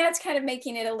I mean, that's kind of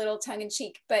making it a little tongue in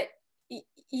cheek, but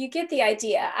you get the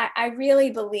idea. I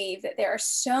really believe that there are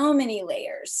so many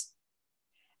layers,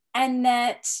 and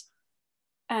that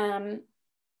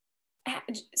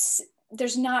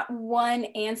there's not one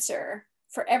answer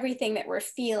for everything that we're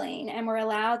feeling, and we're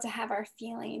allowed to have our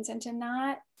feelings, and to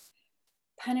not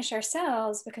punish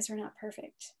ourselves because we're not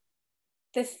perfect.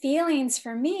 The feelings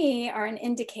for me are an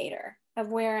indicator of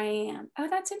where I am. Oh,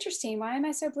 that's interesting. Why am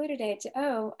I so blue today?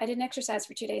 Oh, I didn't exercise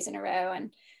for 2 days in a row,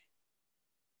 and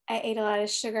I ate a lot of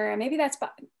sugar. And maybe that's,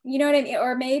 you know what I mean?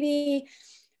 Or maybe,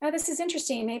 oh, this is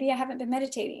interesting. Maybe I haven't been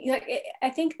meditating. Like, I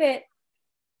think that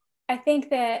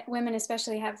women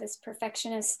especially have this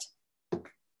perfectionist,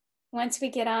 once we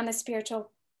get on the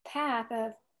spiritual path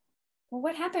of, well,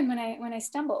 what happened when I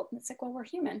stumbled? And it's like, well, we're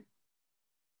human,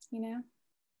 Having that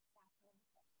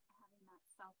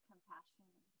self-compassion,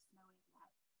 and just knowing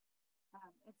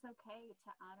that it's okay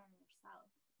to honor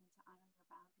yourself and to honor your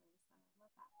boundaries.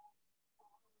 I love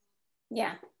that.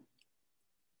 Yeah.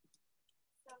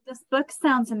 So this book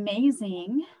sounds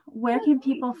amazing. Where can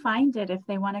people find it if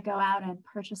they want to go out and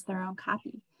purchase their own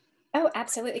copy? Oh,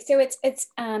 absolutely. So it's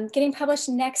getting published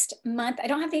next month. I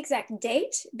don't have the exact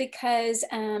date, because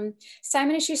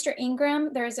Simon & Schuster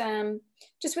Ingram, there's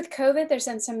just with COVID, there's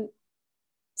some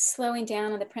slowing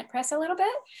down on the print press a little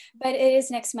bit, but it is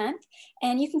next month.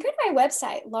 And you can go to my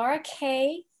website, Laura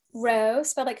K. Roe,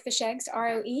 spelled like fish eggs,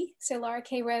 R-O-E. So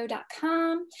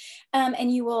laurakroe.com.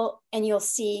 And you'll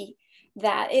see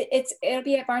that it'll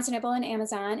be at Barnes & Noble and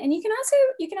Amazon. And you can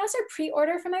also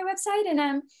pre-order from my website.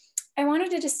 And I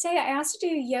wanted to just say, I also do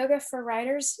yoga for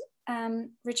writers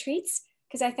retreats,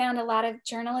 because I found a lot of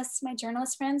my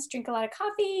journalist friends drink a lot of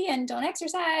coffee and don't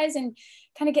exercise and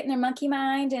kind of get in their monkey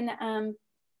mind. And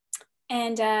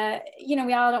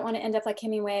we all don't want to end up like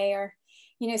Hemingway or,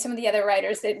 some of the other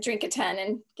writers that drink a ton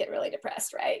and get really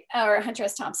depressed, right? Or Hunter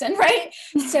S. Thompson, right?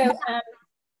 So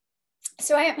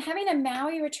I am having a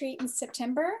Maui retreat in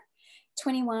September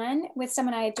 21 with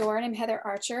someone I adore named Heather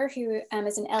Archer, who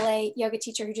is an LA yoga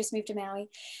teacher who just moved to Maui.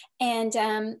 And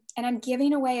I'm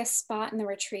giving away a spot in the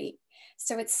retreat.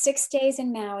 So it's 6 days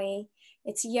in Maui.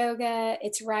 It's yoga,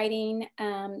 it's writing,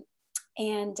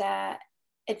 and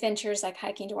adventures like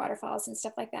hiking to waterfalls and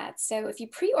stuff like that. So if you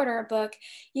pre-order a book,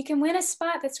 you can win a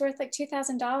spot that's worth like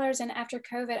 $2,000. And after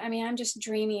COVID, I mean, I'm just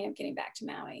dreaming of getting back to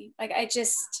Maui. Like I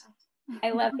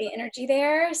love the energy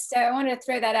there. So I wanted to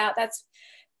throw that out. That's,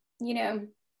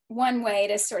 one way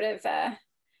to sort of,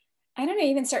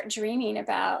 even start dreaming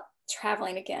about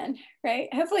traveling again,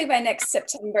 right? Hopefully by next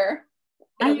September.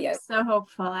 I'm so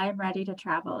hopeful. I'm ready to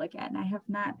travel again. I have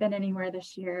not been anywhere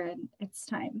this year, and it's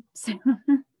time. So.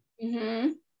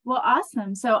 Mm-hmm. Well,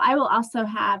 awesome. So I will also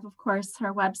have, of course,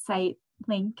 her website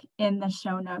link in the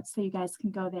show notes, so you guys can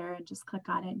go there and just click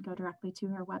on it and go directly to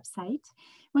her website.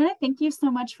 I want to thank you so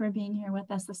much for being here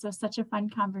with us. This was such a fun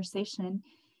conversation.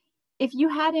 If you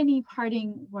had any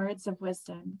parting words of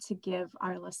wisdom to give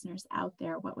our listeners out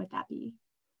there, what would that be?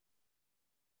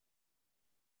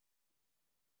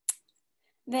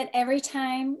 That every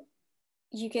time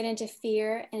you get into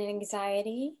fear and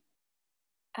anxiety,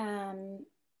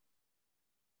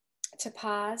 to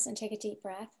pause and take a deep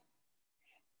breath,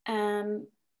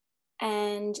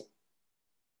 and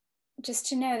just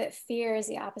to know that fear is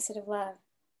the opposite of love.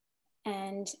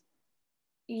 And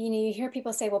you hear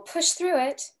people say, well, push through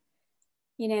it,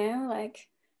 like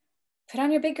put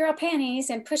on your big girl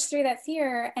panties and push through that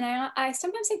fear. And I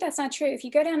sometimes think that's not true. If you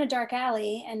go down a dark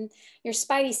alley and your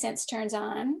spidey sense turns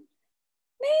on,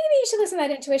 maybe you should listen to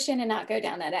that intuition and not go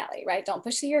down that alley, right? Don't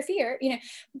push through your fear,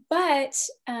 but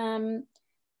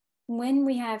when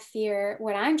we have fear,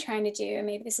 what I'm trying to do, and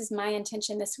maybe this is my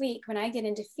intention this week, when I get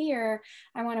into fear,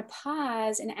 I want to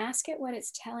pause and ask it what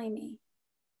it's telling me.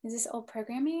 Is this old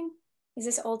programming? Is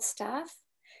this old stuff?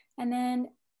 And then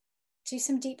do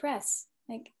some deep breaths,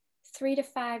 like 3 to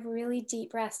 5 really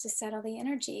deep breaths to settle the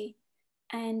energy,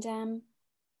 and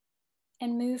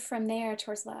move from there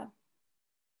towards love.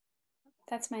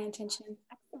 That's my intention.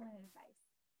 Excellent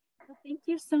advice. Well, thank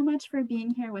you so much for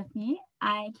being here with me.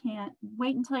 I can't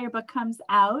wait until your book comes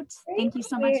out. Thank you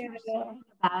so much for sharing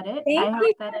about it. Thank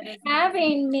you that it is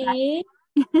having me.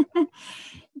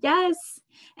 Yes.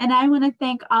 And I want to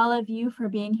thank all of you for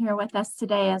being here with us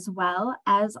today as well.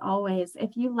 As always,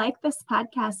 if you like this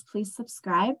podcast, please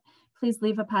subscribe. Please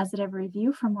leave a positive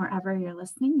review from wherever you're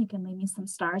listening. You can leave me some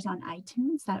stars on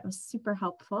iTunes. That was super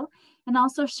helpful. And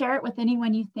also share it with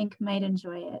anyone you think might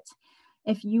enjoy it.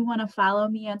 If you want to follow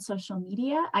me on social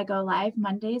media, I go live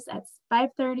Mondays at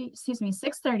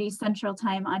 6:30 Central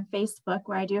Time on Facebook,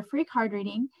 where I do a free card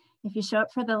reading. If you show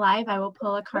up for the live, I will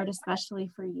pull a card especially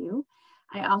for you.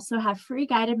 I also have free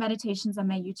guided meditations on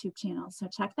my YouTube channel, so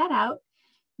check that out.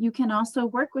 You can also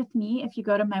work with me if you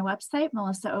go to my website,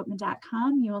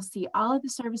 melissaoatman.com. You will see all of the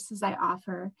services I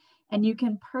offer, and you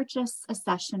can purchase a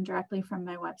session directly from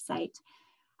my website.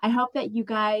 I hope that you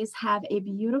guys have a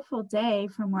beautiful day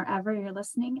from wherever you're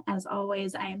listening. As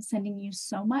always, I am sending you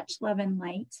so much love and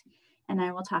light, and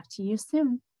I will talk to you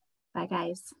soon. Bye,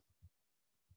 guys.